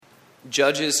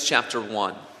Judges chapter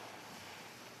 1.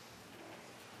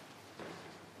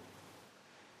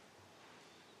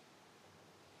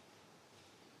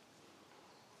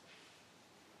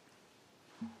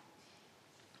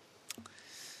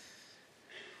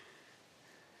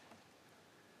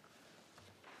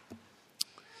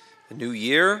 A new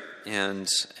year and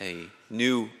a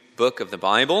new book of the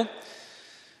Bible.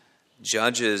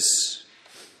 Judges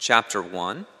chapter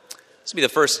 1. This will be the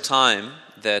first time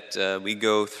that we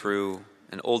go through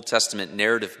an Old Testament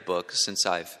narrative book since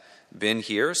I've been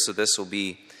here, so this will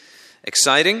be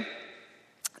exciting,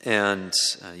 and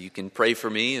you can pray for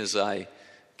me as I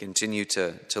continue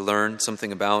to learn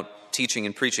something about teaching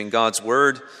and preaching God's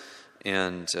Word,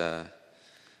 and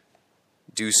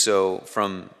do so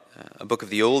from a book of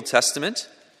the Old Testament.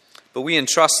 But we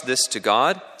entrust this to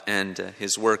God and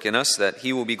His work in us, that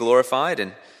He will be glorified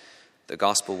and the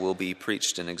gospel will be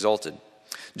preached and exalted.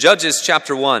 Judges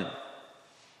chapter 1.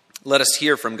 Let us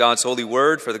hear from God's holy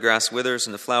word, for the grass withers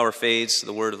and the flower fades,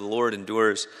 the word of the Lord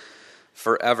endures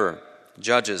forever.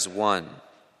 Judges 1.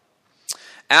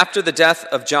 After the death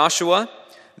of Joshua,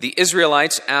 the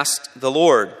Israelites asked the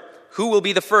Lord, "Who will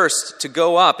be the first to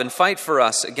go up and fight for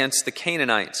us against the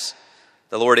Canaanites?"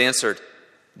 The Lord answered,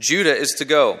 "Judah is to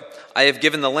go. I have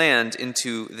given the land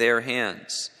into their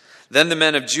hands." Then the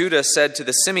men of Judah said to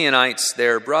the Simeonites,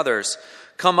 their brothers,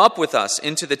 "Come up with us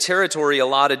into the territory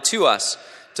allotted to us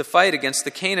to fight against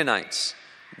the Canaanites.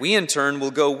 We in turn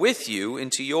will go with you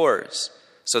into yours."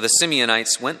 So the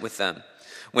Simeonites went with them.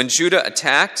 When Judah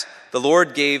attacked, the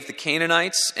Lord gave the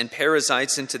Canaanites and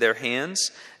Perizzites into their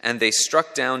hands, and they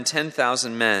struck down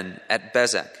 10,000 men at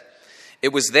Bezek.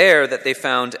 It was there that they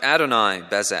found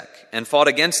Adoni-Bezek and fought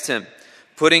against him,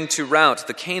 putting to rout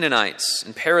the Canaanites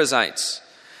and Perizzites.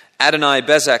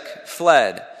 Adoni-Bezek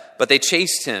fled, but they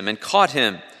chased him and caught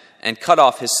him and cut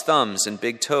off his thumbs and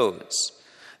big toes.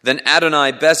 Then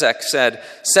Adoni-Bezek said,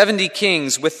 70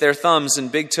 kings with their thumbs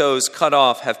and big toes cut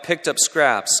off have picked up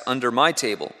scraps under my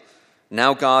table.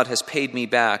 Now God has paid me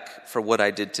back for what I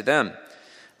did to them.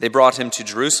 They brought him to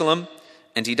Jerusalem,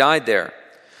 and he died there.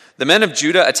 The men of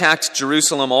Judah attacked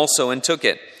Jerusalem also and took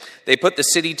it. They put the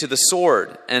city to the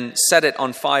sword and set it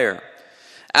on fire.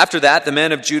 After that, the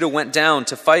men of Judah went down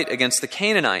to fight against the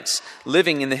Canaanites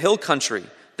living in the hill country,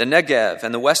 the Negev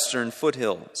and the western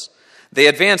foothills. They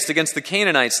advanced against the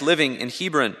Canaanites living in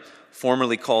Hebron,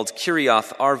 formerly called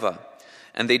Kiriath Arva,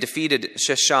 and they defeated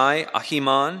Sheshai,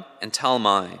 Ahiman, and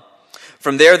Talmai.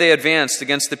 From there they advanced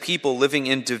against the people living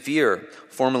in Devere,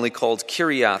 formerly called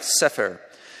Kiriath Sefer.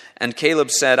 And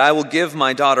Caleb said, "I will give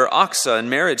my daughter Achsah in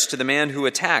marriage to the man who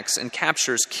attacks and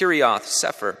captures Kiriath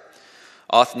Sefer."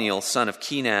 Othniel, son of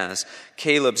Kenaz,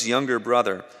 Caleb's younger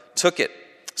brother, took it.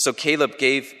 So Caleb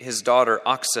gave his daughter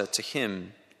Achsah to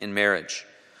him in marriage.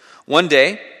 One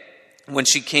day, when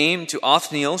she came to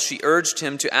Othniel, she urged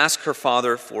him to ask her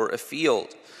father for a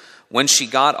field. When she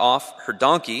got off her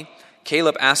donkey,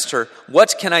 Caleb asked her,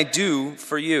 "What can I do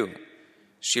for you?"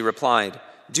 She replied,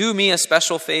 "Do me a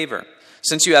special favor.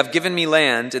 Since you have given me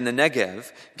land in the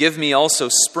Negev, give me also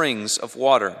springs of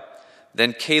water."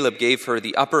 Then Caleb gave her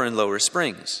the upper and lower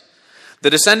springs. The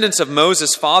descendants of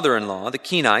Moses' father-in-law, the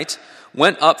Kenite,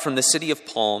 went up from the city of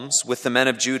palms with the men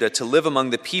of Judah to live among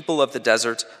the people of the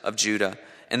desert of Judah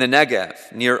in the Negev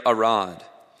near Arad.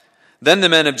 Then the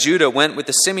men of Judah went with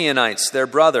the Simeonites, their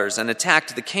brothers, and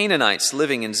attacked the Canaanites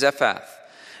living in Zephath,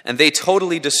 and they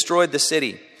totally destroyed the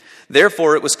city.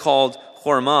 Therefore it was called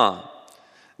Hormah.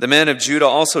 The men of Judah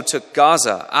also took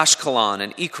Gaza, Ashkelon,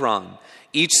 and Ekron,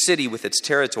 each city with its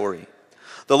territory.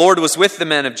 The Lord was with the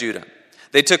men of Judah.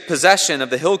 They took possession of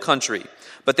the hill country,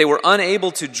 but they were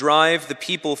unable to drive the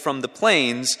people from the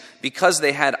plains because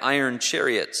they had iron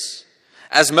chariots.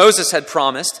 As Moses had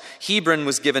promised, Hebron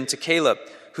was given to Caleb,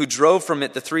 who drove from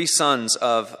it the 3 sons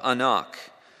of Anak.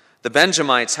 The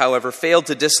Benjamites, however, failed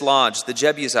to dislodge the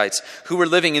Jebusites who were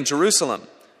living in Jerusalem.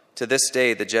 To this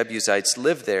day, the Jebusites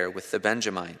live there with the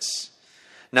Benjamites.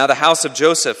 Now the house of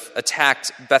Joseph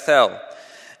attacked Bethel,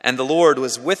 and the Lord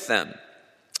was with them.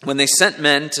 When they sent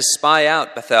men to spy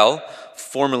out Bethel,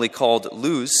 formerly called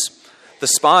Luz, the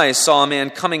spies saw a man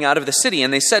coming out of the city,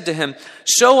 and they said to him,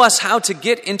 "Show us how to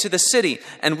get into the city,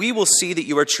 and we will see that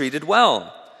you are treated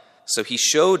well." So he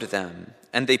showed them,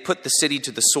 and they put the city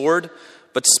to the sword,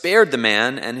 but spared the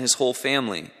man and his whole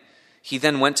family. He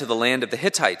then went to the land of the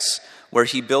Hittites, where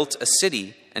he built a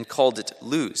city and called it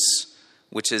Luz,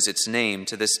 which is its name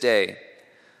to this day.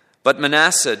 But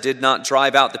Manasseh did not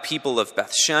drive out the people of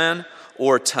Bethshan,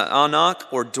 or Taanach,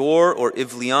 or Dor, or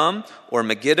Ivleam, or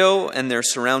Megiddo and their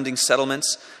surrounding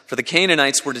settlements, for the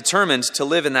Canaanites were determined to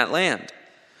live in that land.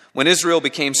 When Israel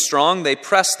became strong, they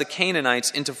pressed the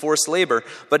Canaanites into forced labor,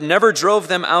 but never drove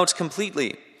them out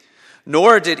completely.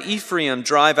 Nor did Ephraim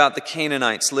drive out the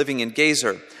Canaanites living in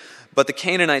Gezer, but the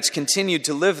Canaanites continued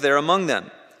to live there among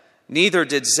them. Neither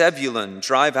did Zebulun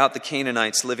drive out the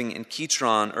Canaanites living in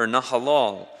Kitron or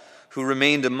Nahalal, who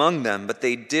remained among them, but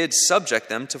they did subject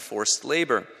them to forced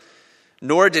labor.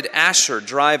 Nor did Asher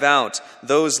drive out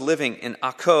those living in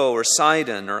Akko or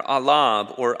Sidon or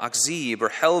Alab or Akzib or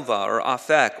Helva or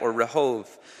Aphek or Rehov.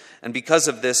 And because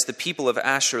of this, the people of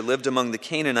Asher lived among the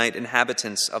Canaanite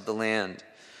inhabitants of the land.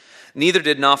 Neither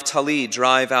did Naphtali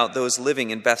drive out those living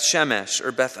in Beth Shemesh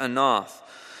or Beth Anath,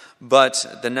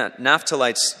 but the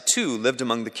Naphtalites too lived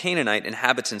among the Canaanite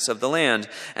inhabitants of the land,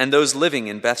 and those living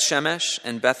in Beth Shemesh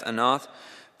and Beth Anath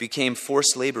became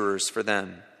forced laborers for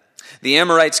them. The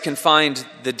Amorites confined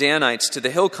the Danites to the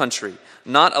hill country,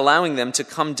 not allowing them to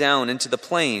come down into the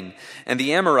plain. And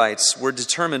the Amorites were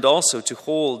determined also to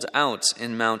hold out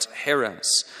in Mount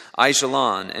Heres,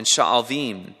 Aijalon, and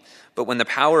Sha'alvim. But when the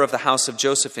power of the house of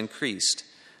Joseph increased,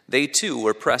 they too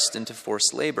were pressed into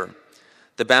forced labor.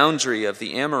 The boundary of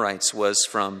the Amorites was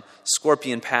from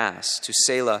Scorpion Pass to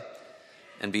Selah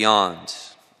and beyond.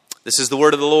 This is the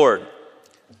word of the Lord.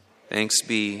 Thanks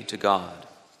be to God.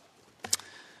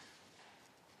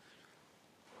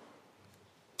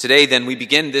 Today, then, we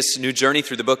begin this new journey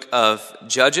through the book of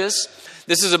Judges.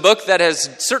 This is a book that has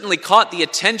certainly caught the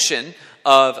attention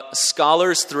of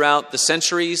scholars throughout the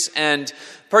centuries, and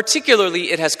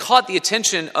particularly it has caught the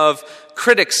attention of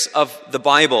critics of the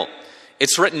Bible.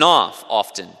 It's written off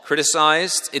often,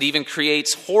 criticized. It even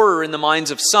creates horror in the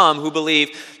minds of some who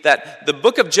believe that the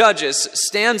book of Judges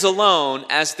stands alone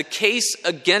as the case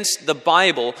against the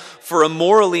Bible for a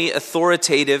morally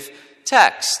authoritative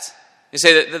text. They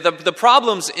say that the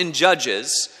problems in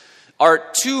Judges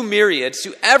are too myriad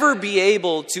to ever be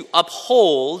able to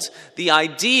uphold the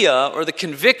idea or the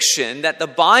conviction that the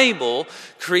Bible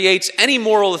creates any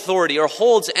moral authority or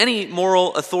holds any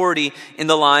moral authority in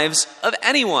the lives of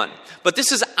anyone. But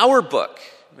this is our book.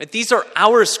 Right? These are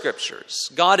our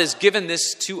scriptures. God has given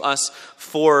this to us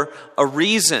for a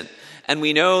reason. And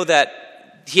we know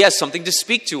that He has something to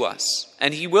speak to us.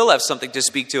 And He will have something to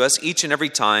speak to us each and every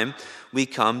time we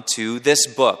come to this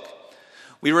book.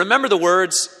 We remember the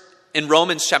words in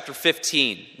Romans chapter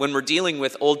 15 when we're dealing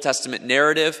with Old Testament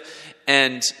narrative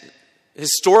and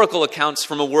historical accounts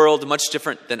from a world much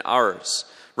different than ours.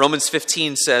 Romans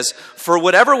 15 says, "For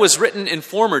whatever was written in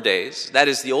former days," that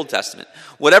is the Old Testament,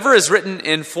 "whatever is written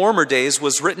in former days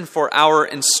was written for our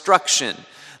instruction,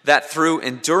 that through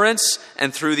endurance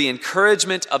and through the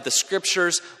encouragement of the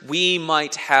Scriptures we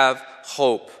might have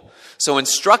hope." So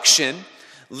instruction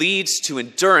leads to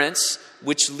endurance,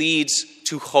 which leads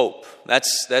to hope.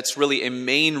 That's really a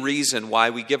main reason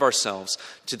why we give ourselves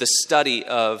to the study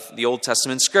of the Old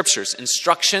Testament Scriptures.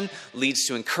 Instruction leads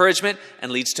to encouragement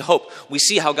and leads to hope. We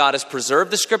see how God has preserved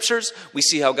the Scriptures. We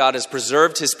see how God has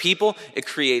preserved His people. It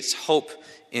creates hope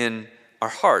in our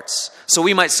hearts. So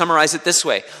we might summarize it this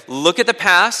way. Look at the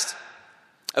past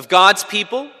of God's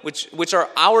people, which are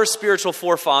our spiritual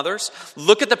forefathers.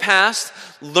 Look at the past,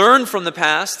 learn from the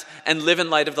past, and live in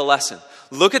light of the lesson.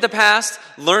 Look at the past,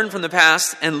 learn from the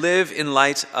past, and live in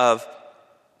light of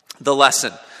the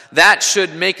lesson. That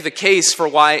should make the case for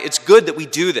why it's good that we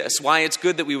do this, why it's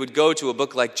good that we would go to a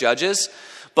book like Judges.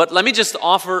 But let me just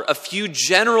offer a few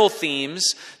general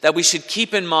themes that we should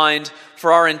keep in mind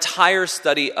for our entire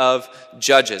study of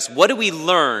Judges. What do we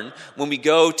learn when we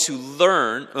go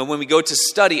to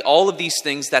study all of these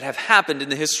things that have happened in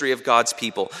the history of God's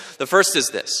people? The first is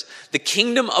this: the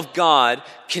kingdom of God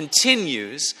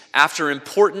continues after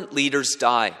important leaders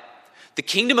die. The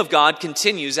kingdom of God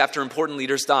continues after important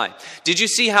leaders die. Did you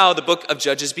see how the book of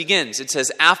Judges begins? It says,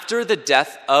 after the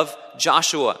death of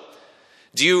Joshua.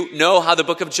 Do you know how the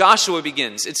book of Joshua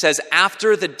begins? It says,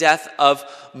 after the death of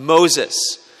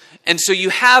Moses. And so you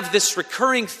have this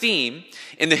recurring theme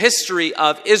in the history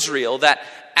of Israel that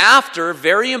after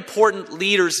very important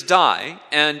leaders die,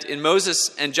 and in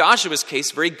Moses and Joshua's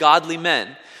case, very godly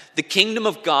men, the kingdom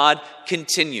of God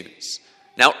continues.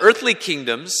 Now, earthly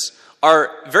kingdoms are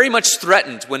very much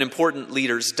threatened when important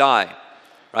leaders die,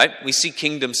 right? We see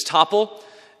kingdoms topple,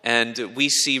 and we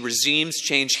see regimes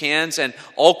change hands, and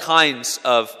all kinds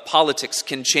of politics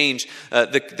can change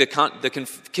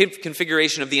the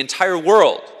configuration of the entire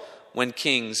world when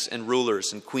kings and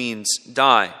rulers and queens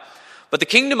die. But the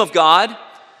kingdom of God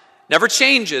never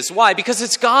changes. Why? Because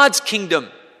it's God's kingdom.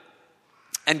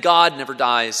 And God never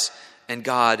dies, and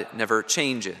God never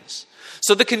changes.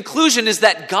 So the conclusion is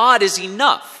that God is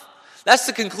enough. That's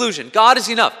the conclusion. God is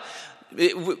enough.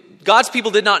 God's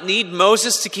people did not need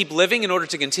Moses to keep living in order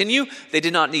to continue. They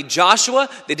did not need Joshua.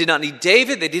 They did not need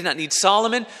David. They did not need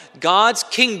Solomon. God's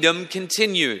kingdom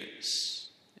continues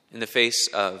in the face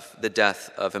of the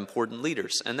death of important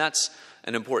leaders. And that's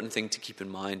an important thing to keep in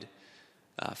mind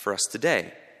for us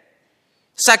today.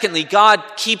 Secondly, God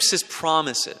keeps his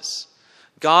promises.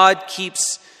 God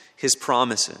keeps his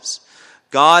promises.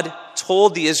 God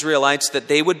told the Israelites that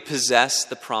they would possess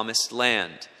the promised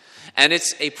land. And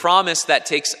it's a promise that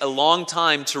takes a long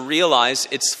time to realize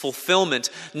its fulfillment.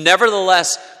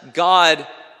 Nevertheless, God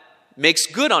makes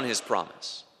good on his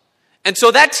promise. And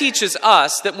so that teaches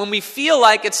us that when we feel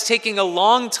like it's taking a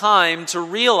long time to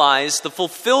realize the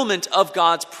fulfillment of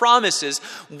God's promises,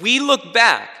 we look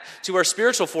back to our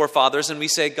spiritual forefathers and we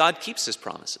say, God keeps his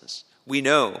promises. We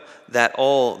know that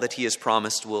all that he has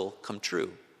promised will come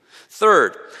true.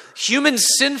 Third, human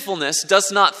sinfulness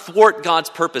does not thwart God's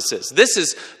purposes. This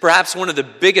is perhaps one of the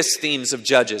biggest themes of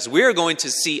Judges. We are going to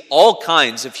see all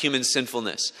kinds of human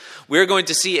sinfulness. We are going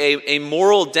to see a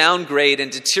moral downgrade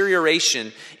and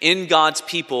deterioration in God's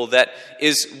people that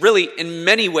is really in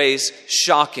many ways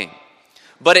shocking.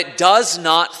 But it does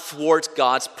not thwart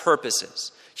God's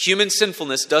purposes. Human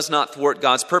sinfulness does not thwart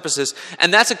God's purposes.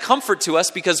 And that's a comfort to us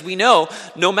because we know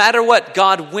no matter what,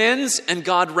 God wins and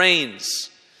God reigns.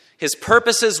 His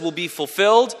purposes will be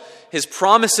fulfilled, his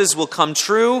promises will come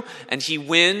true, and he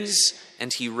wins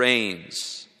and he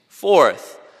reigns.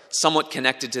 Fourth, somewhat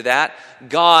connected to that,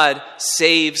 God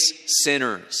saves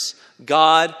sinners.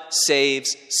 God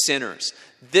saves sinners.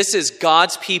 This is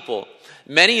God's people,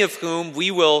 many of whom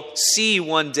we will see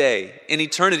one day in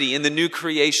eternity in the new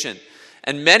creation.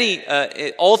 And many,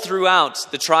 all throughout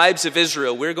the tribes of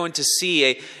Israel, we're going to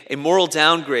see a moral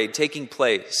downgrade taking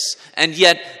place. And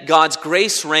yet, God's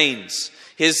grace reigns.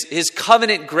 His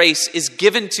covenant grace is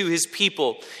given to his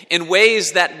people in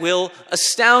ways that will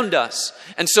astound us.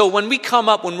 And so when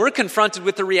we're confronted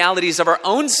with the realities of our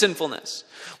own sinfulness,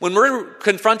 when we're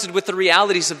confronted with the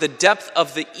realities of the depth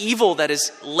of the evil that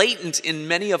is latent in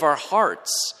many of our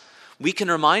hearts, we can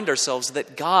remind ourselves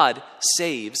that God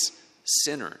saves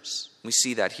sinners. We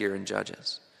see that here in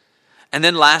Judges. And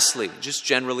then lastly, just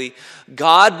generally,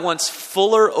 God wants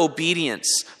fuller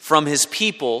obedience from his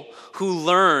people who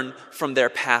learn from their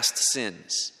past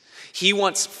sins. He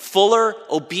wants fuller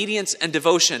obedience and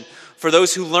devotion for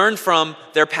those who learn from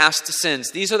their past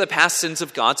sins. These are the past sins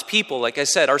of God's people. Like I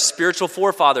said, our spiritual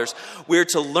forefathers. We're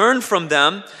to learn from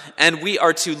them and we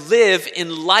are to live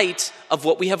in light of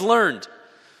what we have learned.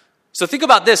 So think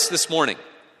about this morning.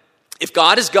 If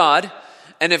God is God,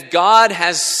 and if God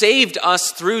has saved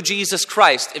us through Jesus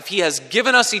Christ, if he has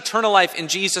given us eternal life in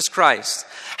Jesus Christ,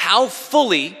 how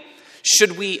fully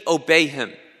should we obey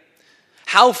him?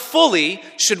 How fully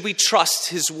should we trust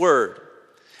his word?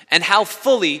 And how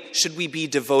fully should we be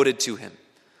devoted to him?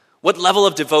 What level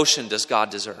of devotion does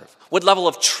God deserve? What level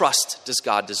of trust does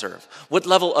God deserve? What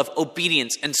level of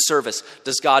obedience and service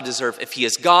does God deserve if he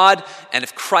is God and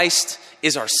if Christ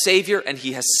is our Savior and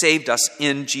he has saved us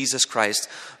in Jesus Christ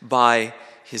by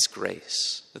his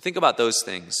grace? So think about those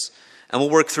things. And we'll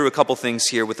work through a couple things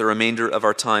here with the remainder of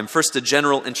our time. First, a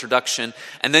general introduction,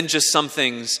 and then just some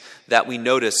things that we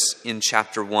notice in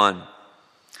chapter 1.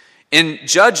 In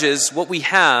Judges, what we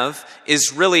have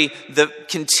is really the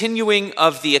continuing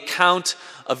of the account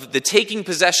of the taking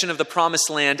possession of the promised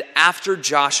land after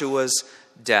Joshua's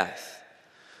death.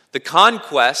 The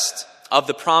conquest of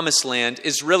the promised land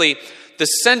is really the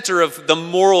center of the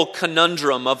moral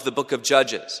conundrum of the book of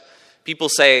Judges. People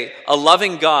say a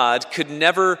loving God could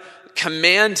never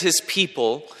command his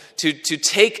people to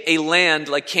take a land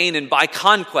like Canaan by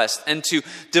conquest and to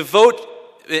devote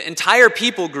entire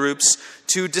people groups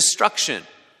to destruction.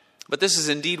 But this is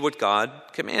indeed what God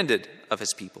commanded of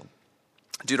his people.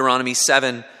 Deuteronomy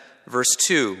 7, verse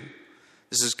 2.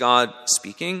 This is God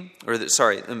speaking,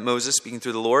 Moses speaking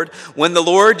through the Lord. When the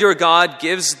Lord your God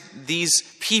gives these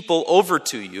people over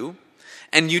to you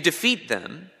and you defeat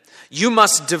them, you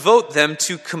must devote them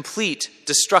to complete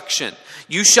destruction.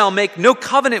 You shall make no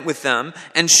covenant with them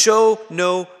and show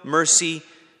no mercy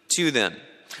to them.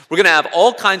 We're going to have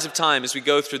all kinds of time as we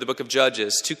go through the book of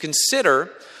Judges to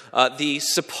consider the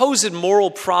supposed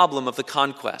moral problem of the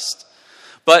conquest.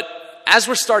 But as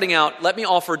we're starting out, let me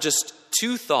offer just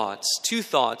two thoughts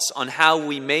on how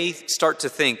we may start to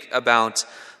think about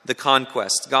the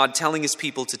conquest. God telling his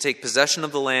people to take possession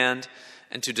of the land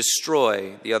and to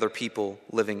destroy the other people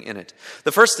living in it.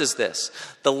 The first is this: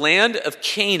 the land of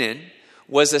Canaan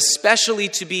was especially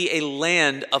to be a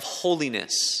land of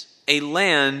holiness, a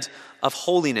land of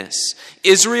holiness.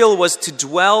 Israel was to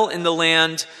dwell in the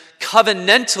land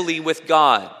covenantally with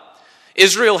God.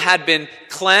 Israel had been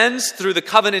cleansed through the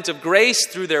covenant of grace,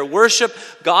 through their worship.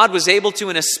 God was able to,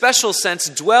 in a special sense,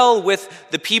 dwell with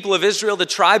the people of Israel, the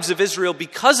tribes of Israel,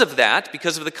 because of that,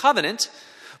 because of the covenant.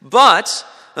 But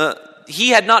he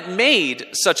had not made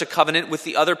such a covenant with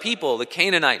the other people, the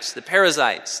Canaanites, the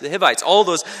Perizzites, the Hivites, all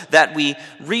those that we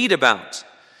read about.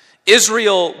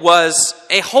 Israel was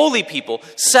a holy people,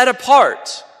 set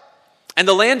apart. And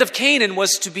the land of Canaan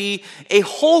was to be a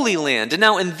holy land. And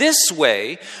now in this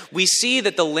way, we see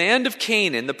that the land of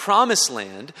Canaan, the promised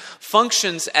land,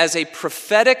 functions as a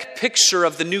prophetic picture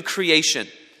of the new creation.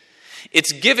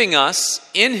 It's giving us,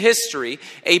 in history,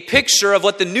 a picture of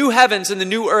what the new heavens and the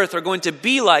new earth are going to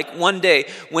be like one day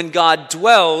when God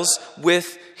dwells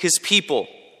with his people.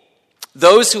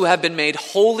 Those who have been made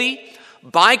holy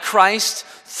by Christ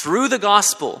through the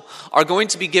gospel are going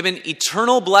to be given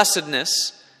eternal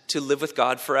blessedness to live with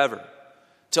God forever,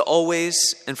 to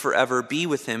always and forever be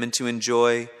with him and to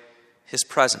enjoy his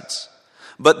presence.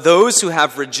 But those who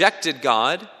have rejected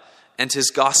God and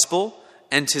his gospel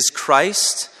and his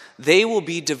Christ, they will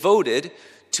be devoted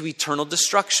to eternal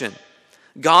destruction.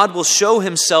 God will show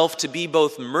himself to be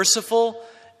both merciful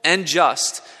and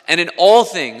just, and in all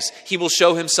things he will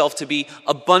show himself to be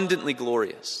abundantly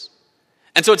glorious.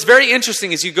 And so it's very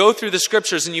interesting as you go through the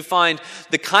scriptures and you find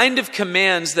the kind of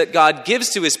commands that God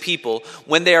gives to his people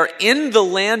when they are in the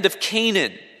land of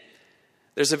Canaan.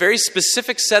 There's a very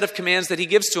specific set of commands that he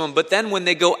gives to them, but then when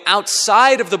they go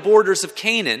outside of the borders of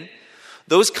Canaan,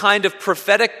 those kind of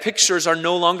prophetic pictures are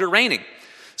no longer reigning.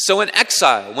 So in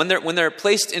exile, when they're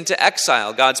placed into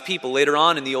exile, God's people later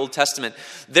on in the Old Testament,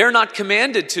 they're not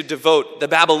commanded to devote the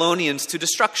Babylonians to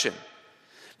destruction.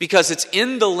 Because it's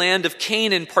in the land of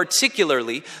Canaan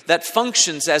particularly that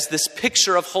functions as this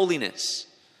picture of holiness.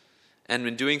 And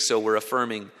in doing so, we're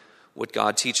affirming what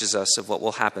God teaches us of what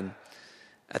will happen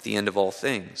at the end of all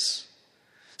things.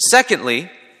 Secondly,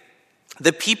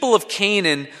 the people of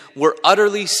Canaan were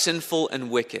utterly sinful and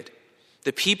wicked.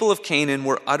 The people of Canaan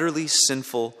were utterly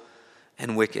sinful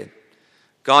and wicked.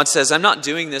 God says, I'm not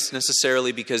doing this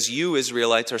necessarily because you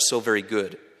Israelites are so very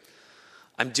good.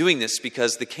 I'm doing this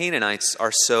because the Canaanites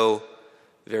are so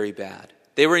very bad.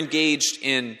 They were engaged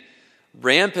in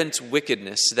rampant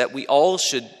wickedness that we all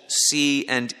should see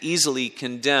and easily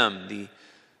condemn. The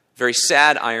very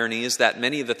sad irony is that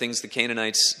many of the things the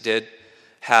Canaanites did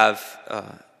have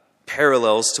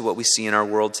parallels to what we see in our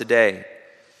world today.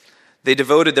 They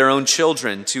devoted their own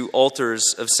children to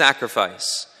altars of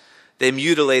sacrifice. They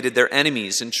mutilated their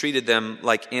enemies and treated them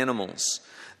like animals.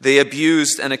 They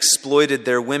abused and exploited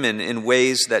their women in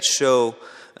ways that show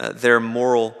their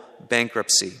moral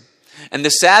bankruptcy. And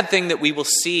the sad thing that we will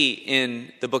see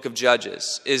in the book of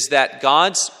Judges is that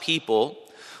God's people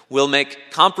will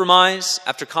make compromise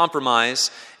after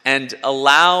compromise and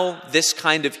allow this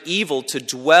kind of evil to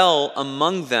dwell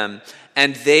among them,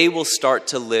 and they will start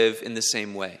to live in the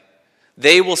same way.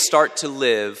 They will start to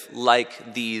live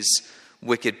like these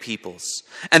wicked peoples.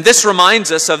 And this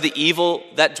reminds us of the evil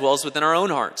that dwells within our own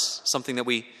hearts, something that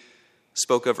we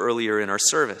spoke of earlier in our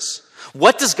service.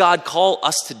 What does God call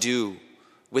us to do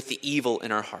with the evil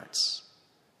in our hearts?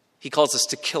 He calls us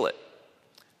to kill it,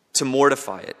 to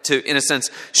mortify it, to, in a sense,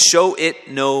 show it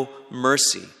no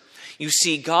mercy. You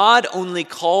see, God only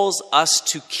calls us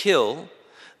to kill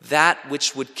that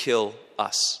which would kill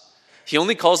us. He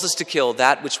only calls us to kill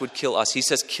that which would kill us. He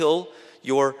says, kill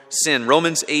your sin.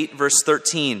 Romans 8, verse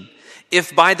 13.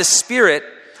 If by the Spirit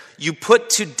you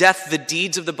put to death the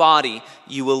deeds of the body,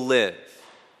 you will live.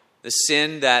 The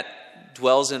sin that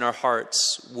dwells in our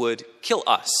hearts would kill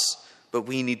us, but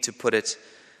we need to put it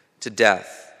to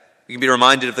death. We can be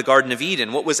reminded of the Garden of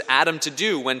Eden. What was Adam to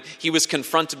do when he was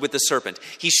confronted with the serpent?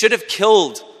 He should have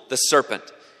killed the serpent.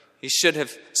 He should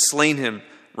have slain him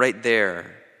right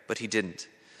there, but he didn't.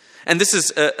 And this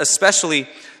is especially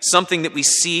something that we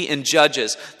see in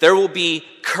Judges. There will be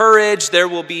courage, there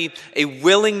will be a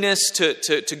willingness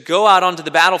to go out onto the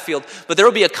battlefield, but there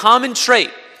will be a common trait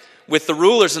with the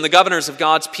rulers and the governors of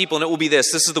God's people, and it will be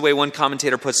this. This is the way one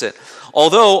commentator puts it.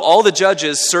 Although all the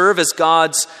judges serve as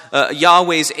God's,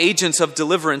 Yahweh's agents of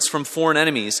deliverance from foreign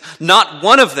enemies, not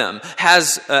one of them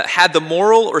has had the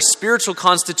moral or spiritual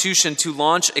constitution to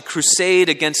launch a crusade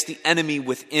against the enemy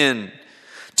within,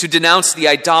 to denounce the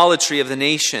idolatry of the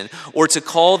nation, or to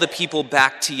call the people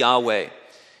back to Yahweh.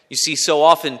 You see, so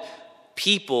often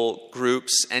people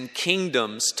groups and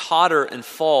kingdoms totter and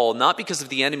fall, not because of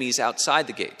the enemies outside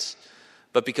the gates,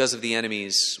 but because of the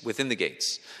enemies within the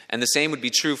gates. And the same would be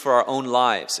true for our own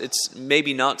lives. It's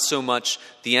maybe not so much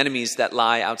the enemies that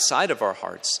lie outside of our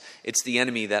hearts. It's the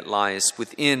enemy that lies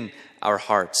within our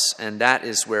hearts. And that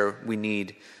is where we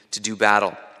need to do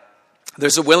battle.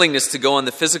 There's a willingness to go on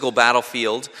the physical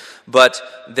battlefield, but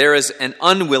there is an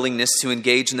unwillingness to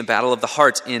engage in the battle of the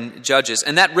heart in Judges.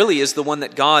 And that really is the one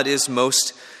that God is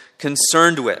most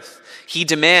concerned with. He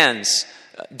demands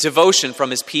devotion from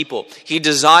his people. He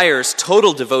desires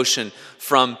total devotion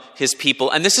from his people.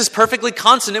 And this is perfectly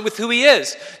consonant with who he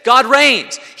is. God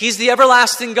reigns. He's the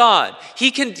everlasting God.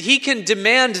 He can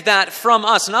demand that from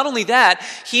us. Not only that,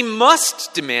 he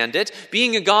must demand it.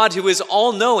 Being a God who is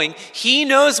all-knowing, he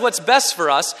knows what's best for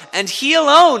us, and he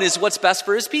alone is what's best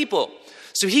for his people.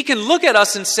 So he can look at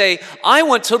us and say, I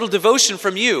want total devotion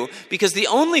from you, because the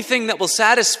only thing that will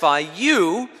satisfy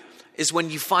you is when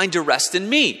you find a rest in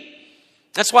me.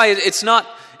 That's why it's not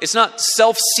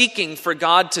self-seeking for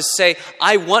God to say,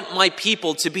 I want my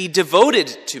people to be devoted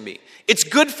to me. It's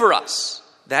good for us.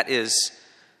 That is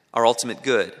our ultimate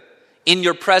good. In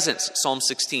your presence, Psalm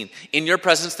 16, in your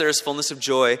presence there is fullness of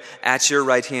joy. At your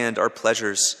right hand are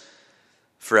pleasures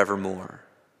forevermore.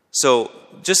 So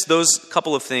just those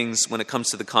couple of things when it comes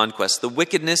to the conquest. The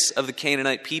wickedness of the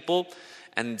Canaanite people,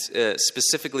 and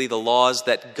specifically the laws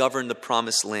that govern the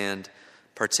promised land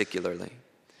particularly.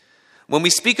 When we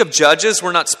speak of judges,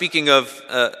 we're not speaking of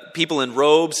people in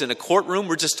robes in a courtroom.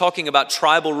 We're just talking about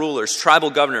tribal rulers, tribal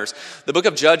governors. The book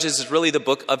of Judges is really the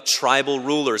book of tribal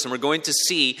rulers. And we're going to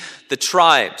see the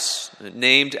tribes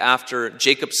named after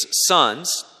Jacob's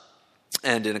sons,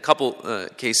 and in a couple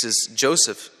cases,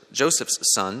 Joseph's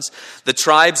sons, the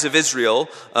tribes of Israel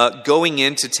going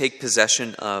in to take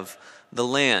possession of the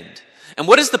land. And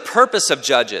what is the purpose of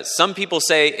Judges? Some people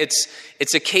say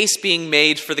it's a case being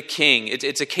made for the king.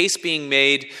 It's a case being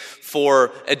made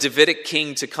for a Davidic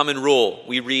king to come and rule.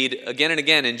 We read again and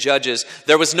again in Judges,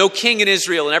 there was no king in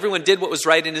Israel and everyone did what was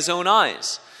right in his own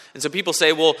eyes. And so people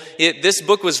say, well, this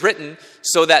book was written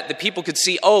so that the people could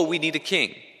see, oh, we need a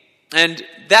king. And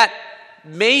that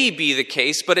may be the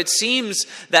case, but it seems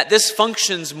that this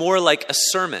functions more like a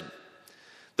sermon.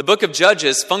 The book of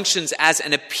Judges functions as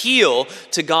an appeal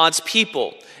to God's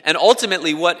people. And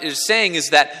ultimately what it is saying is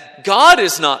that God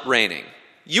is not reigning.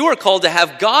 You are called to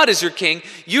have God as your king.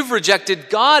 You've rejected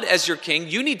God as your king.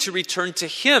 You need to return to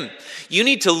him. You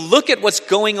need to look at what's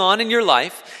going on in your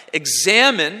life,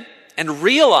 examine and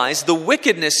realize the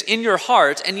wickedness in your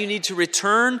heart, and you need to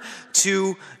return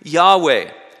to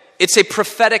Yahweh. It's a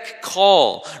prophetic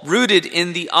call rooted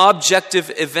in the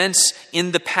objective events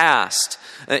in the past,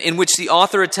 in which the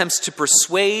author attempts to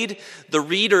persuade the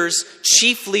readers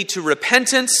chiefly to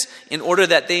repentance in order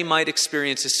that they might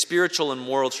experience a spiritual and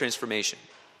moral transformation.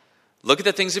 Look at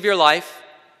the things of your life,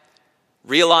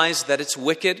 realize that it's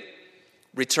wicked,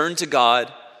 return to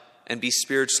God, and be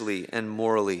spiritually and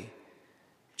morally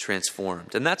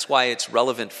transformed. And that's why it's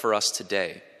relevant for us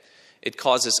today. It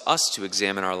causes us to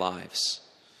examine our lives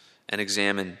and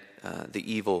examine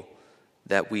the evil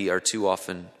that we are too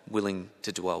often willing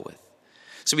to dwell with.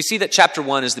 So we see that chapter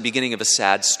 1 is the beginning of a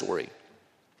sad story.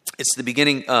 It's the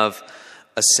beginning of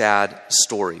a sad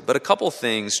story. But a couple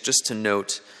things just to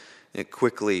note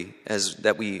quickly as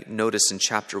that we notice in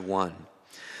chapter 1.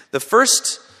 The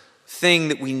first thing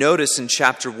that we notice in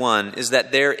chapter 1 is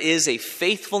that there is a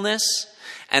faithfulness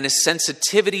and a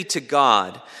sensitivity to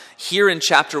God here in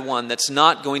chapter 1 that's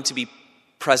not going to be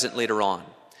present later on.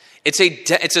 It's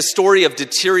a story of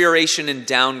deterioration and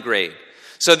downgrade.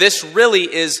 So this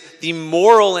really is the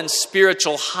moral and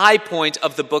spiritual high point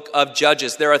of the book of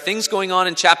Judges. There are things going on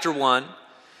in chapter 1,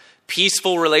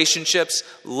 peaceful relationships,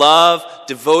 love,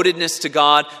 devotedness to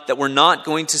God that we're not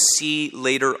going to see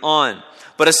later on.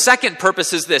 But a second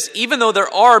purpose is this. Even though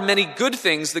there are many good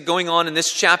things that are going on in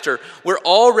this chapter, we're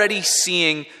already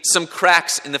seeing some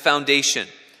cracks in the foundation.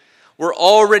 We're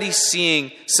already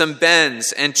seeing some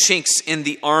bends and chinks in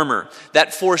the armor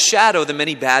that foreshadow the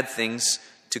many bad things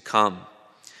to come.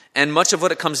 And much of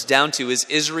what it comes down to is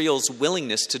Israel's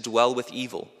willingness to dwell with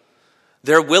evil.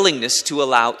 Their willingness to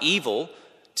allow evil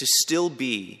to still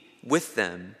be with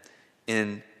them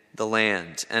in the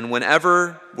land. And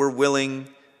whenever we're willing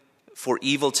for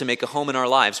evil to make a home in our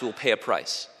lives, we'll pay a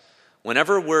price.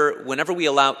 Whenever we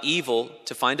allow evil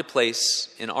to find a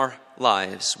place in our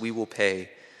lives, we will pay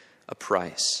a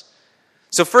price.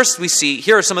 So first we see,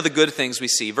 here are some of the good things we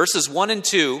see. Verses 1 and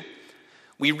 2,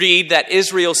 we read that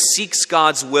Israel seeks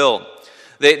God's will.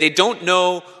 They don't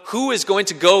know who is going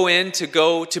to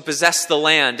go to possess the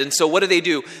land. And so what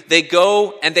do? They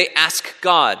go and they ask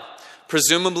God.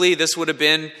 Presumably this would have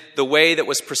been the way that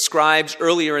was prescribed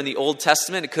earlier in the Old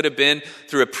Testament. It could have been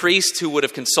through a priest who would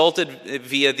have consulted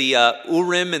via the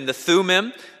Urim and the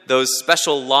Thummim, those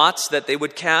special lots that they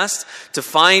would cast to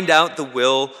find out the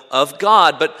will of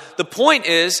God. But the point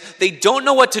is, they don't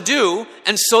know what to do,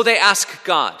 and so they ask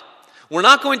God. We're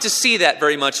not going to see that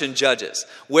very much in Judges,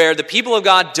 where the people of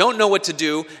God don't know what to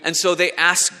do, and so they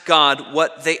ask God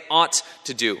what they ought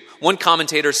to do. One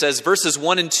commentator says verses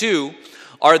 1 and 2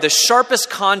 are the sharpest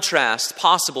contrast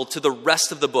possible to the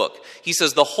rest of the book. He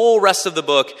says the whole rest of the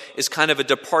book is kind of a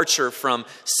departure from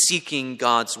seeking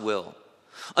God's will.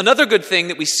 Another good thing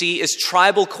that we see is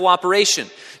tribal cooperation.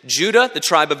 Judah, the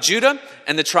tribe of Judah,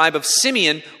 and the tribe of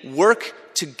Simeon work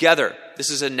together. This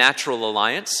is a natural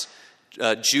alliance.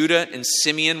 Judah and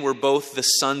Simeon were both the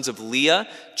sons of Leah,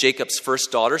 Jacob's first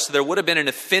daughter. So there would have been an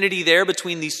affinity there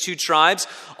between these two tribes.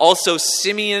 Also,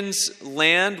 Simeon's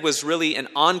land was really an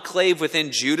enclave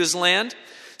within Judah's land.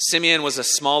 Simeon was a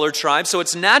smaller tribe. So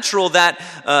it's natural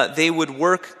that they would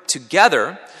work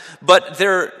together. But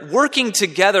their working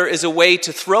together is a way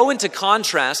to throw into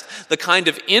contrast the kind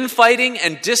of infighting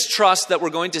and distrust that we're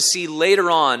going to see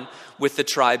later on with the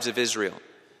tribes of Israel.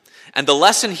 And the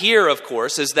lesson here, of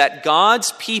course, is that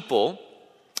God's people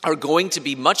are going to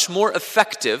be much more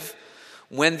effective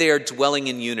when they are dwelling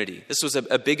in unity. This was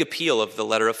a big appeal of the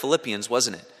letter of Philippians,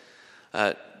 wasn't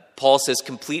it? Paul says,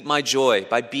 complete my joy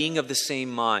by being of the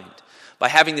same mind, by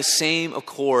having the same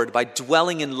accord, by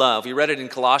dwelling in love. We read it in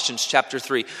Colossians chapter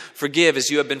 3. Forgive as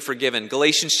you have been forgiven.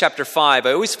 Galatians chapter 5.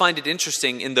 I always find it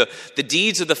interesting in the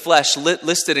deeds of the flesh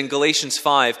listed in Galatians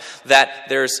 5 that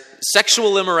there's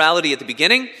sexual immorality at the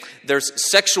beginning, there's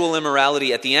sexual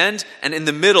immorality at the end, and in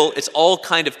the middle it's all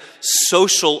kind of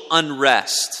social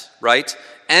unrest, right?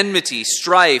 Enmity,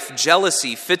 strife,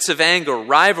 jealousy, fits of anger,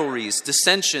 rivalries,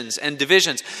 dissensions, and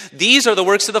divisions. These are the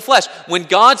works of the flesh when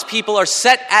God's people are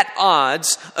set at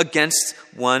odds against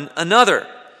one another.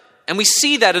 And we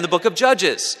see that in the book of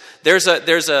Judges. There's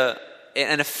an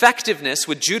effectiveness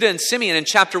with Judah and Simeon in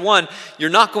chapter 1. You're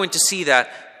not going to see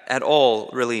that at all,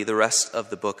 really, the rest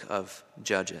of the book of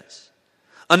Judges.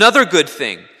 Another good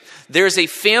thing, there's a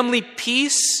family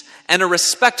peace and a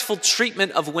respectful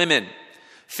treatment of women.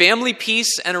 Family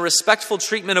peace and a respectful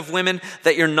treatment of women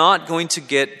that you're not going to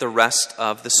get the rest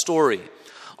of the story.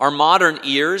 Our modern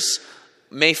ears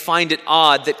may find it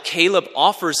odd that Caleb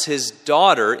offers his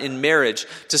daughter in marriage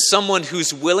to someone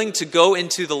who's willing to go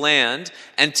into the land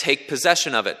and take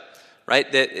possession of it,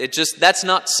 right? That's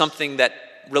not something that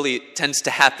really tends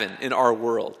to happen in our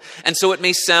world. And so it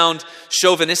may sound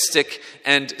chauvinistic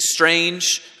and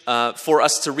strange for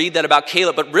us to read that about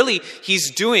Caleb, but really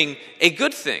he's doing a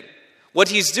good thing. What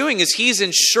he's doing is he's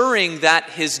ensuring that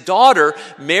his daughter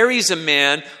marries a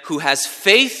man who has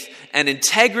faith and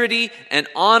integrity and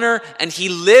honor, and he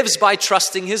lives by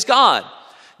trusting his God.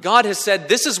 God has said,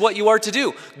 this is what you are to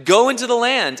do. Go into the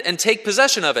land and take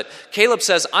possession of it. Caleb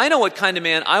says, I know what kind of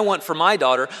man I want for my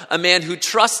daughter, a man who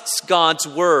trusts God's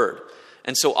word.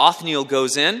 And so Othniel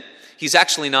goes in. He's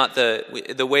actually not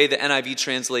the way the NIV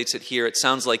translates it here. It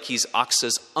sounds like he's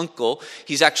Aksa's uncle.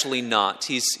 He's actually not.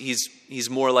 He's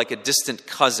more like a distant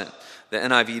cousin. The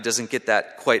NIV doesn't get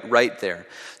that quite right there.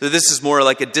 So this is more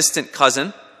like a distant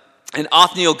cousin. And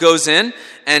Othniel goes in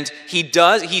and he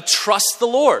trusts the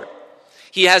Lord.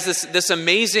 He has this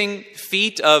amazing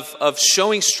feat of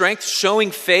showing strength,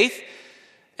 showing faith.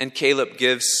 And Caleb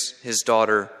gives his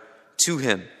daughter to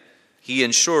him. He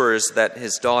ensures that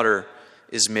his daughter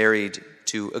is married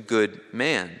to a good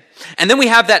man. And then we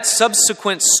have that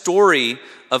subsequent story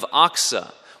of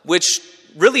Aksa, which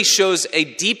really shows a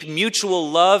deep mutual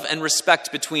love and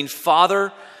respect between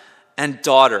father and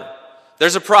daughter.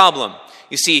 There's a problem.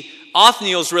 You see,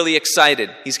 Othniel's really excited.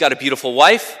 He's got a beautiful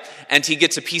wife, and he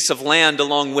gets a piece of land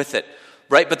along with it,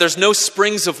 right? But there's no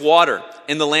springs of water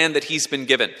in the land that he's been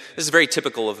given. This is very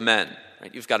typical of men,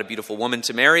 right? You've got a beautiful woman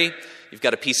to marry. You've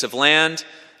got a piece of land.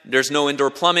 There's no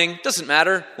indoor plumbing. Doesn't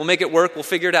matter. We'll make it work. We'll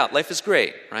figure it out. Life is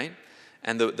great, right?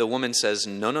 And the woman says,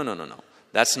 no.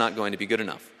 That's not going to be good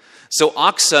enough. So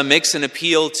Aksa makes an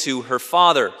appeal to her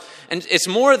father. And it's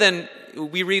more than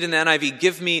we read in the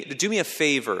NIV, do me a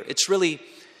favor. It's really,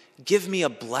 give me a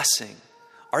blessing.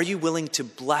 Are you willing to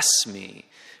bless me?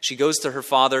 She goes to her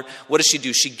father. What does she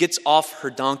do? She gets off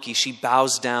her donkey. She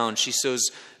bows down. She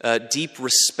shows deep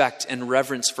respect and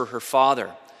reverence for her father.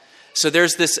 So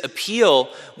there's this appeal,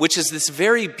 which is this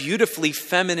very beautifully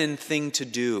feminine thing to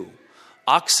do.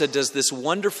 Aksa does this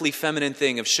wonderfully feminine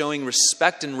thing of showing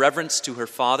respect and reverence to her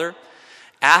father,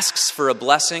 asks for a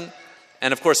blessing,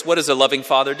 and of course, what does a loving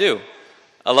father do?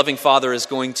 A loving father is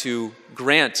going to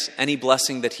grant any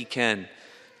blessing that he can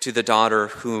to the daughter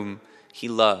whom he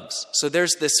loves. So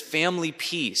there's this family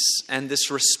peace and this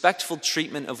respectful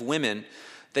treatment of women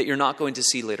that you're not going to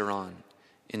see later on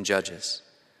in Judges.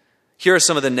 Here are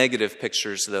some of the negative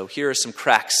pictures, though. Here are some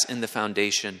cracks in the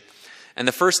foundation. And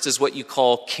the first is what you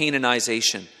call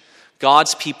Canaanization.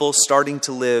 God's people starting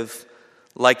to live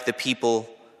like the people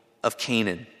of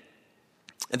Canaan.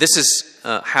 This is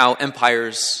how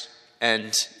empires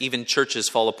and even churches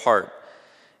fall apart.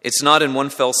 It's not in one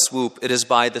fell swoop. It is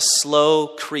by the slow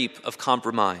creep of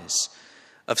compromise,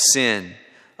 of sin,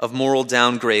 of moral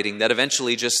downgrading that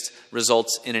eventually just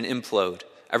results in an implode.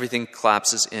 Everything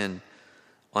collapses in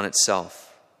on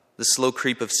itself. The slow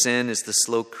creep of sin is the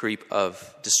slow creep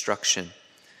of destruction.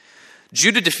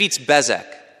 Judah defeats Bezek,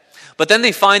 but then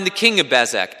they find the king of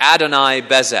Bezek, Adonai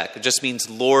Bezek. It just means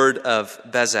Lord of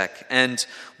Bezek. And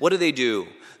what do?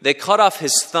 They cut off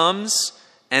his thumbs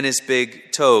and his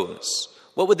big toes.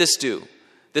 What would this do?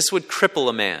 This would cripple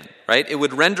a man, right? It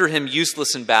would render him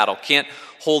useless in battle. Can't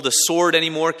hold a sword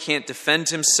anymore, can't defend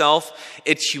himself.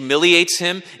 It humiliates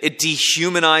him. It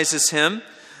dehumanizes him.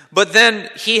 But then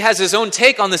he has his own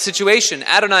take on the situation.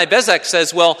 Adonai Bezek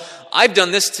says, well, I've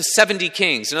done this to 70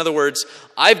 kings. In other words,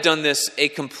 I've done this a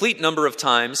complete number of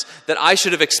times that I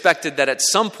should have expected that at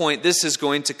some point this is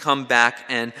going to come back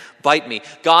and bite me.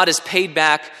 God has paid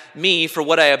back me for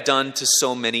what I have done to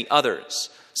so many others.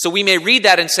 So we may read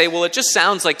that and say, well, it just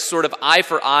sounds like sort of eye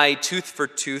for eye, tooth for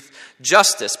tooth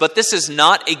justice. But this is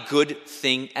not a good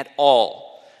thing at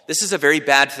all. This is a very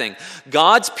bad thing.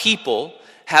 God's people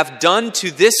have done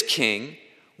to this king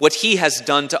what he has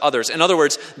done to others. In other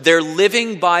words, they're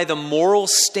living by the moral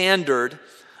standard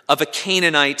of a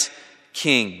Canaanite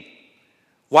king.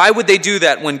 Why would they do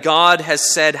that when God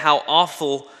has said how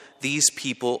awful these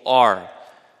people are?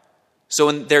 So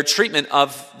in their treatment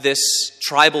of this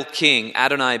tribal king,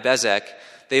 Adonai Bezek,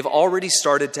 they've already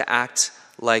started to act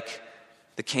like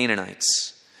the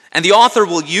Canaanites. And the author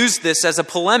will use this as a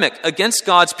polemic against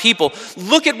God's people.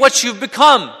 Look at what you've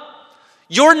become.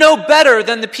 You're no better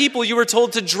than the people you were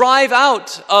told to drive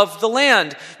out of the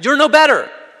land. You're no better.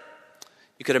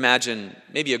 You could imagine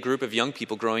maybe a group of young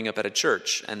people growing up at a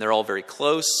church, and they're all very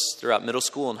close throughout middle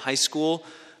school and high school.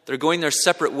 They're going their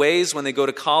separate ways when they go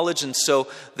to college, and so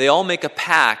they all make a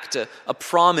pact, a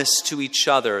promise to each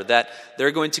other that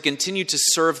they're going to continue to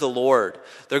serve the Lord.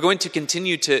 They're going to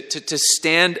continue to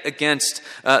stand against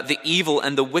the evil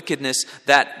and the wickedness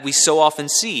that we so often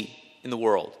see in the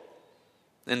world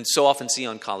and so often see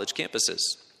on college campuses.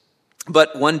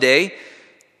 But one day,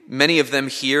 many of them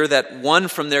hear that one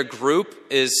from their group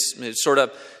is sort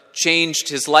of changed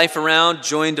his life around,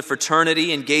 joined a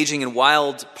fraternity, engaging in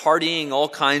wild partying, all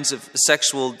kinds of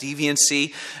sexual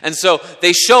deviancy. And so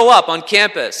they show up on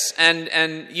campus,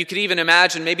 and you could even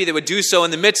imagine maybe they would do so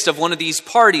in the midst of one of these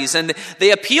parties, and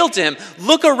they appeal to him,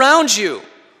 look around you.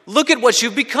 Look at what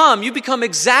you've become. You become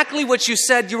exactly what you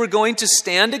said you were going to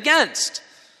stand against.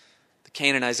 The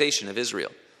Canaanization of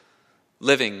Israel,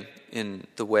 living in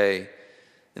the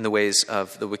ways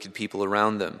of the wicked people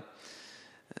around them.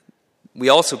 We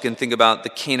also can think about the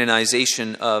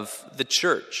Canaanization of the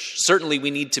church. Certainly we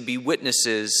need to be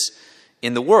witnesses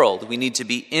in the world. We need to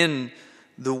be in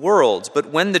the world. But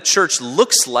when the church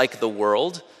looks like the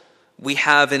world, we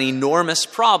have an enormous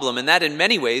problem. And that in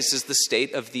many ways is the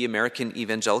state of the American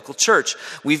evangelical church.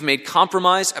 We've made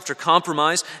compromise after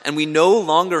compromise, and we no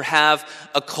longer have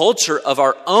a culture of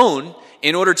our own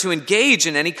in order to engage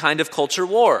in any kind of culture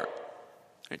war.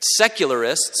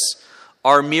 Secularists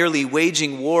are merely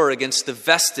waging war against the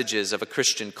vestiges of a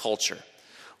Christian culture,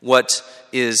 what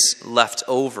is left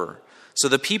over. So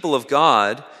the people of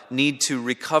God need to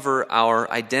recover our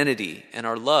identity and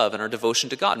our love and our devotion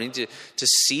to God. We need to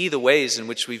see the ways in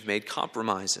which we've made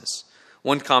compromises.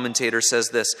 One commentator says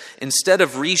this: instead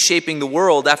of reshaping the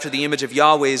world after the image of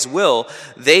Yahweh's will,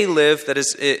 they live, that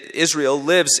is, Israel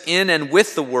lives in and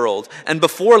with the world. And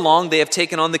before long, they have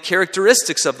taken on the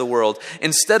characteristics of the world.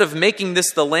 Instead of making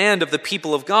this the land of the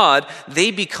people of God,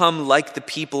 they become like the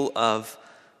people of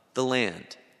the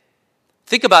land.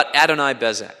 Think about Adonai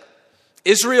Bezek.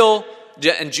 Israel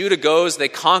and Judah goes, they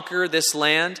conquer this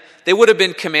land. They would have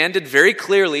been commanded very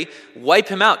clearly, wipe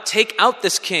him out, take out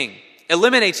this king,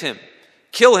 eliminate him.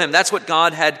 Kill him. That's what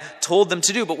God had told them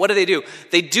to do. But what do?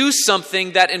 They do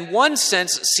something that in one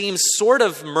sense seems sort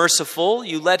of merciful.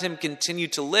 You let him continue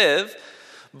to live.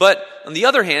 But on the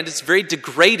other hand, it's very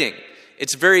degrading.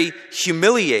 It's very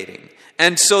humiliating.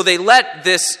 And so they let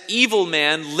this evil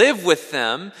man live with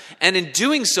them. And in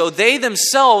doing so, they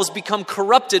themselves become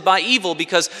corrupted by evil,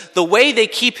 because the way they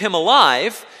keep him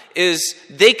alive is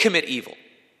they commit evil.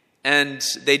 And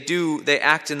they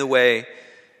act in the way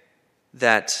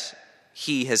that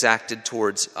he has acted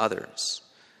towards others.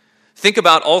 Think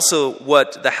about also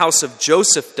what the house of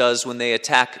Joseph does when they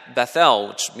attack Bethel,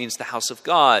 which means the house of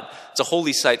God. It's a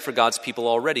holy site for God's people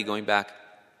already, going back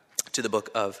to the book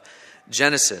of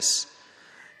Genesis.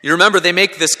 You remember they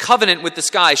make this covenant with this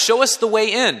guy. Show us the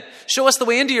way in. Show us the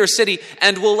way into your city,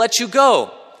 and we'll let you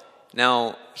go.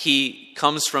 Now, he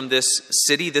comes from this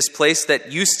city, this place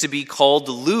that used to be called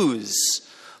Luz.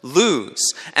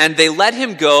 And they let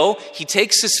him go. He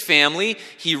takes his family,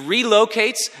 he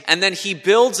relocates, and then he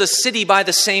builds a city by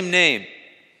the same name.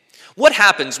 What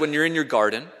happens when you're in your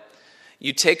garden?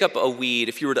 You take up a weed,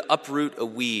 if you were to uproot a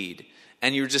weed,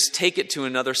 and you just take it to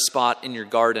another spot in your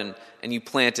garden and you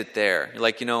plant it there. You're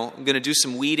like, I'm going to do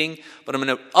some weeding, but I'm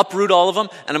going to uproot all of them,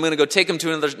 and I'm going to go take them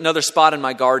to another spot in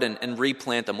my garden and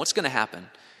replant them. What's going to happen?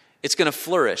 It's going to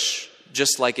flourish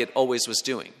just like it always was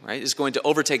doing, right? It's going to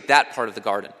overtake that part of the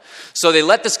garden. So they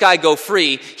let this guy go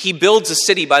free. He builds a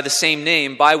city by the same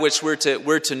name, by which we're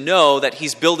to know that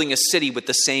he's building a city with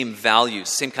the same values.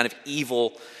 Same kind of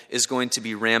evil is going to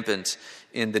be rampant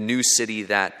in the new city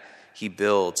that he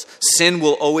builds. Sin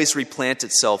will always replant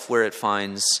itself where it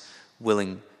finds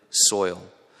willing soil.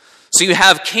 So you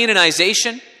have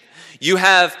Canaanization. You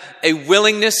have a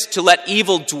willingness to let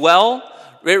evil dwell.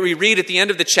 We read at the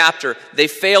end of the chapter, they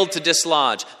failed to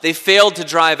dislodge. They failed to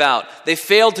drive out. They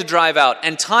failed to drive out.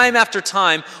 And time after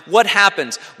time, what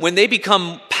happens? When they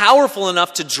become powerful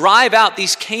enough to drive out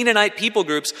these Canaanite people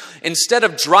groups, instead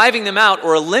of driving them out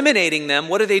or eliminating them,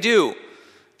 what do?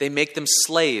 They make them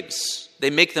slaves.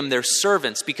 They make them their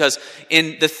servants, because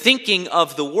in the thinking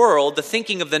of the world, the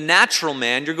thinking of the natural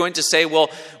man, you're going to say, well,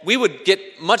 we would get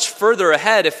much further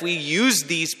ahead if we used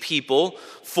these people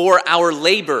for our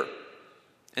labor.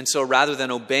 And so rather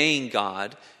than obeying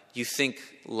God, you think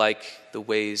like the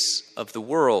ways of the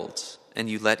world, and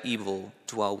you let evil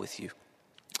dwell with you.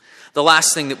 The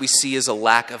last thing that we see is a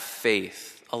lack of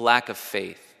faith. A lack of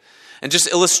faith. And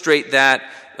just illustrate that,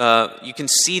 you can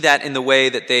see that in the way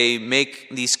that they make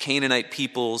these Canaanite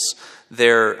peoples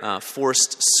their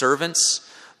forced servants.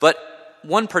 But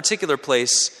one particular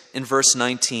place in verse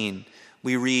 19,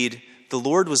 we read, "The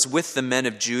Lord was with the men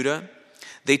of Judah.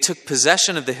 They took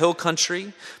possession of the hill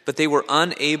country, but they were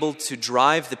unable to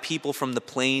drive the people from the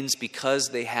plains because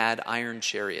they had iron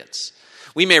chariots."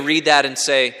 We may read that and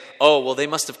say, oh, well, they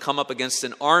must have come up against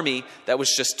an army that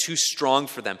was just too strong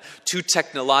for them, too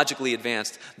technologically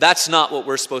advanced. That's not what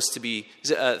we're supposed to be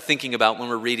thinking about when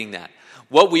we're reading that.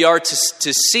 What we are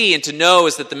to see and to know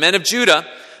is that the men of Judah,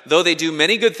 though they do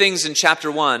many good things in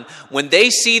chapter 1, when they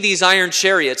see these iron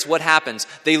chariots, what happens?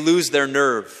 They lose their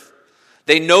nerve.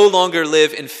 They no longer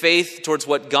live in faith towards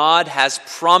what God has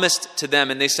promised to them.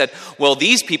 And they said, well,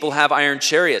 these people have iron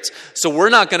chariots, so we're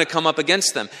not going to come up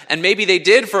against them. And maybe they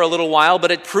did for a little while, but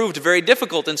it proved very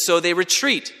difficult, and so they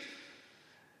retreat.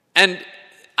 And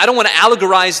I don't want to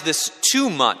allegorize this too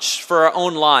much for our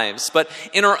own lives, but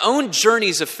in our own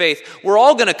journeys of faith, we're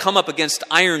all going to come up against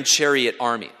iron chariot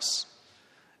armies.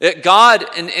 God,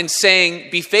 in saying,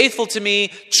 be faithful to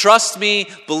me, trust me,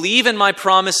 believe in my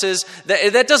promises,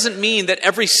 that doesn't mean that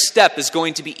every step is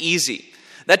going to be easy.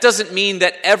 That doesn't mean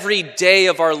that every day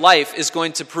of our life is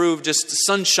going to prove just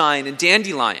sunshine and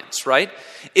dandelions, right?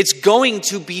 It's going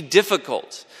to be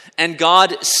difficult. And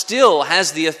God still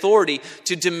has the authority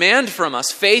to demand from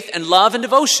us faith and love and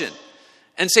devotion.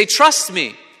 And say, trust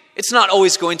me, it's not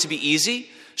always going to be easy.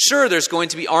 Sure, there's going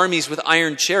to be armies with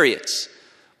iron chariots.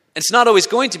 It's not always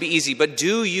going to be easy, but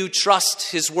do you trust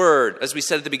His word? As we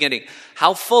said at the beginning,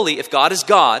 how fully, if God is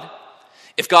God,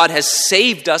 if God has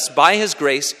saved us by His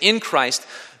grace in Christ,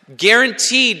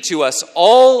 guaranteed to us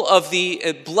all of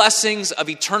the blessings of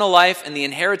eternal life and the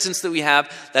inheritance that we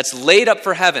have that's laid up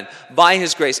for heaven by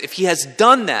His grace, if He has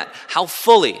done that, how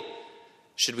fully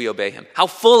should we obey Him? How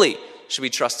fully should we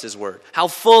trust His word? How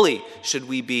fully should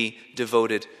we be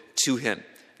devoted to Him?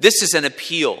 This is an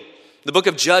appeal. The book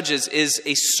of Judges is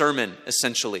a sermon,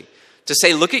 essentially, to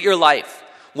say, look at your life.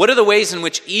 What are the ways in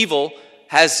which evil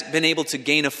has been able to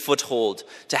gain a foothold,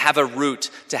 to have a root,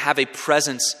 to have a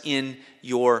presence in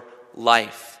your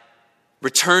life?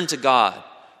 Return to God.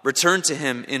 Return to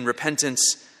Him in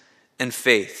repentance and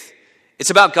faith.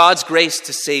 It's about God's grace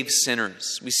to save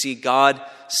sinners. We see God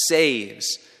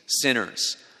saves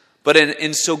sinners. But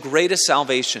in so great a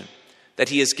salvation that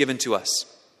He has given to us,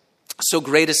 so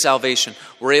great a salvation,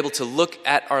 we're able to look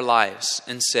at our lives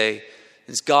and say,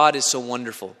 since God is so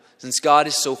wonderful, since God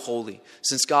is so holy,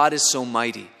 since God is so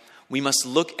mighty, we must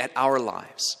look at our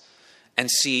lives and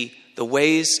see the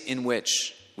ways in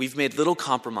which we've made little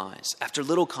compromise after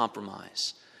little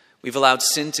compromise. We've allowed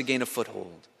sin to gain a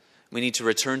foothold. We need to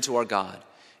return to our God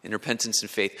in repentance and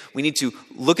faith. We need to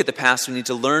look at the past. We need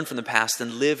to learn from the past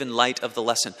and live in light of the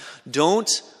lesson.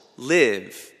 Don't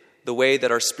live the way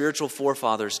that our spiritual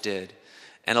forefathers did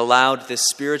and allowed this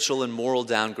spiritual and moral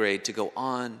downgrade to go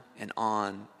on and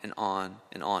on and on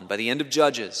and on. By the end of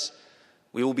Judges,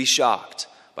 we will be shocked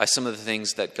by some of the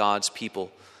things that God's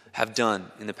people have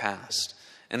done in the past.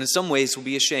 And in some ways, we'll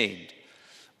be ashamed.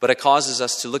 but it causes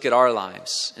us to look at our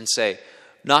lives and say,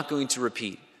 not going to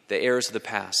repeat the errors of the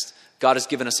past. God has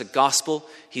given us a gospel.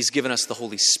 He's given us the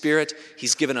Holy Spirit.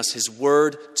 He's given us His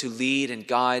word to lead and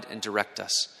guide and direct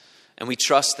us. And we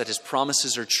trust that His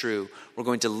promises are true. We're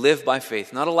going to live by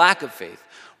faith, not a lack of faith.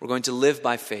 We're going to live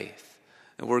by faith.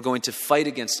 And we're going to fight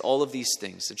against all of these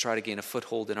things to try to gain a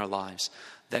foothold in our lives,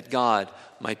 that God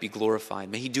might be glorified.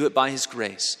 May He do it by His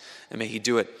grace, and may He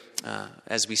do it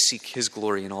as we seek His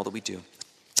glory in all that we do.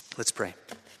 Let's pray.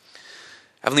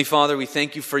 Heavenly Father, we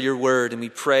thank You for Your word, and we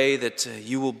pray that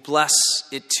You will bless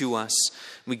it to us.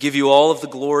 We give You all of the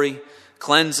glory.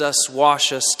 Cleanse us,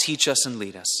 wash us, teach us, and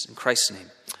lead us. In Christ's name,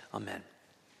 amen.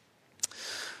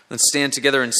 Let's stand together and